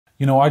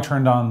You know, I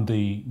turned on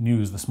the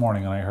news this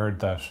morning and I heard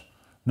that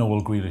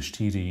Noel Grealish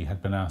TD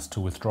had been asked to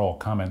withdraw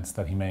comments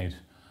that he made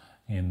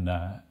in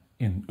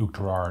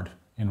Uachtarard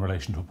in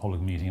relation to a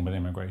public meeting about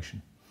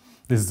immigration.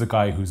 This is a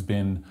guy who's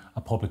been a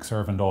public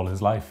servant all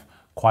his life,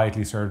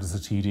 quietly served as a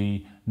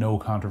TD, no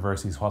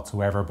controversies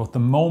whatsoever. But the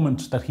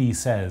moment that he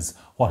says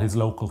what his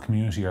local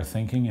community are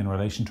thinking in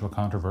relation to a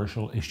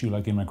controversial issue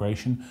like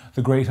immigration,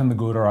 the great and the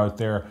good are out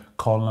there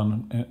calling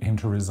on him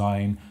to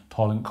resign,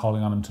 calling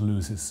on him to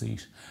lose his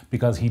seat,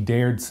 because he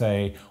dared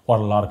say what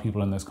a lot of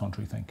people in this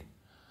country think.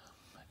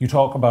 You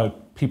talk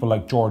about people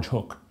like George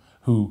Hook,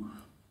 who,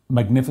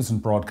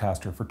 magnificent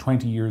broadcaster for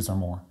 20 years or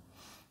more,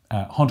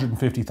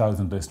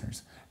 150,000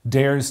 listeners,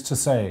 dares to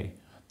say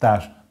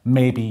that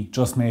maybe,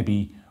 just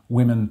maybe,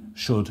 women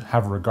should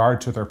have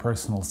regard to their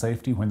personal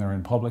safety when they're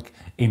in public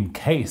in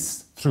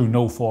case, through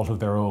no fault of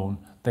their own,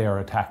 they are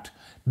attacked.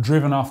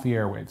 Driven off the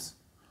airwaves.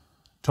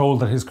 Told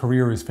that his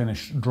career is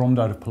finished, drummed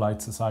out of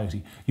polite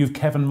society. You've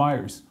Kevin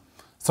Myers,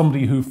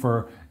 somebody who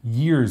for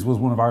years was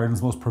one of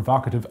Ireland's most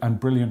provocative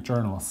and brilliant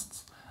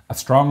journalists. A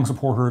strong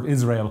supporter of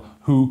Israel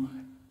who,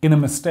 in a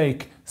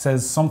mistake,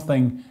 says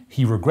something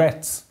he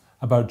regrets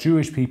about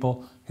Jewish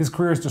people. His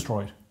career is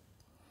destroyed.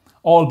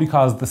 All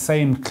because the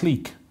same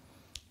clique,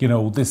 you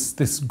know,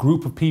 this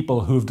group of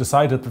people who have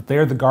decided that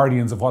they're the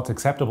guardians of what's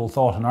acceptable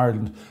thought in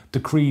Ireland,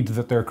 decreed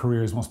that their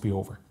careers must be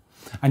over.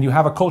 And you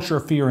have a culture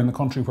of fear in the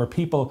country where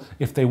people,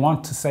 if they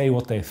want to say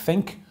what they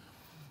think,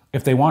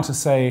 if they want to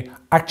say,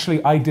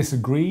 actually, I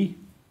disagree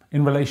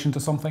in relation to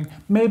something,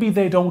 maybe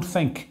they don't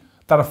think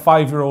that a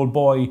 5-year-old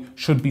boy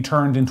should be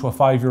turned into a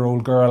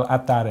 5-year-old girl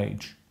at that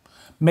age.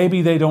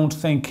 Maybe they don't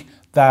think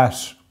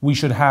that we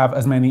should have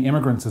as many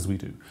immigrants as we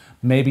do.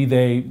 Maybe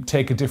they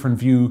take a different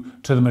view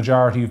to the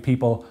majority of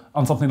people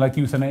on something like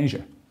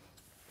euthanasia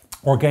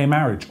or gay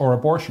marriage or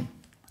abortion.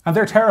 And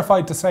they're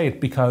terrified to say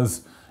it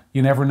because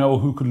you never know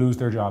who could lose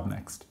their job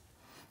next.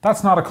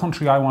 That's not a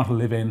country I want to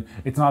live in.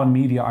 It's not a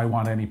media I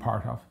want any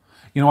part of.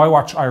 You know, I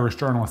watch Irish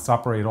journalists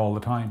operate all the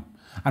time.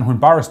 And when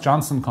Boris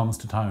Johnson comes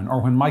to town,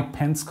 or when Mike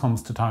Pence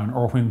comes to town,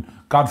 or when,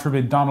 God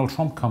forbid, Donald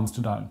Trump comes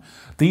to town,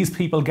 these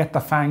people get the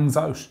fangs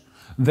out.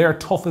 They're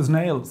tough as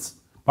nails.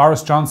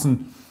 Boris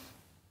Johnson,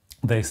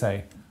 they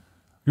say,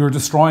 you're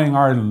destroying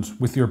Ireland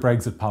with your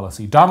Brexit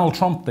policy. Donald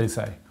Trump, they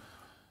say,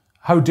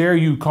 how dare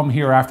you come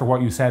here after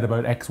what you said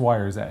about X, Y,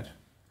 or Z?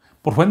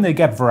 But when they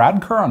get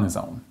Varadkar on his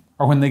own,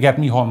 or when they get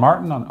Micheál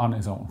Martin on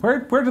his own,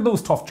 where do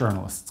those tough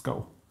journalists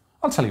go?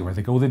 I'll tell you where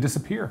they go, they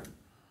disappear.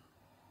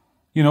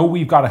 You know,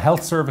 we've got a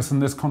health service in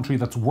this country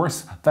that's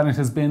worse than it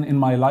has been in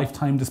my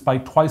lifetime,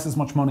 despite twice as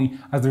much money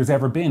as there's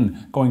ever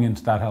been going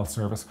into that health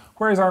service.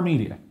 Where is our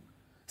media?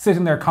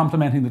 Sitting there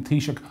complimenting the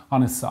Taoiseach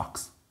on his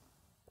socks.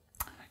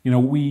 You know,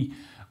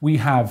 we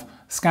have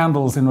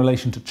scandals in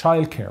relation to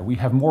childcare. We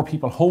have more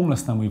people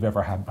homeless than we've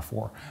ever had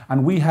before.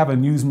 And we have a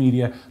news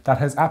media that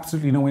has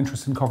absolutely no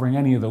interest in covering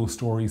any of those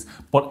stories.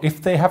 But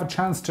if they have a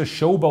chance to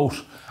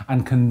showboat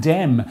and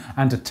condemn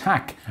and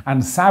attack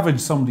and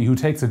savage somebody who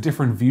takes a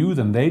different view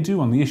than they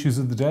do on the issues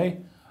of the day,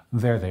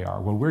 there they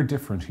are. Well, we're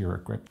different here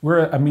at Gript.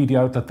 We're a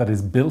media outlet that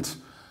is built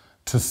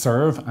to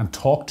serve and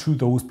talk to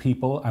those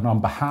people and on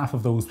behalf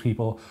of those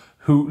people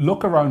who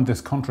look around this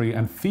country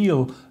and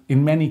feel,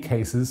 in many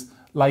cases,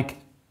 like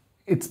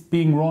it's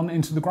being run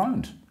into the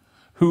ground,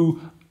 who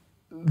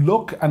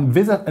look and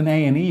visit an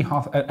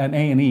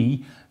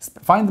A&E,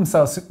 find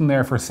themselves sitting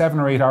there for 7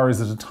 or 8 hours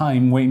at a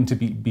time waiting to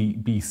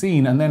be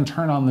seen, and then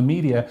turn on the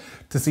media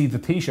to see the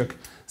Taoiseach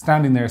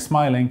standing there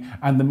smiling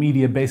and the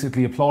media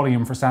basically applauding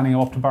him for standing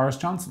up to Boris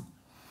Johnson.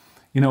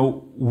 You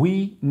know,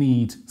 we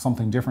need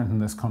something different in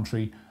this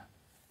country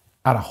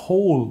at a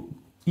whole,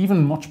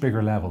 even much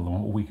bigger level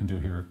than what we can do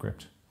here at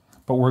Gript.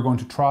 But we're going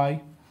to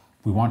try.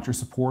 We want your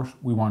support.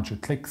 We want your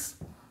clicks.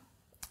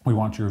 We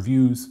want your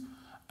views,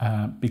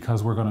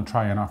 because we're going to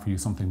try and offer you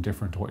something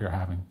different to what you're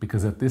having.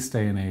 Because at this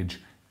day and age,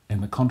 in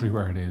the country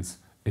where it is,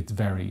 it's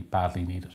very badly needed.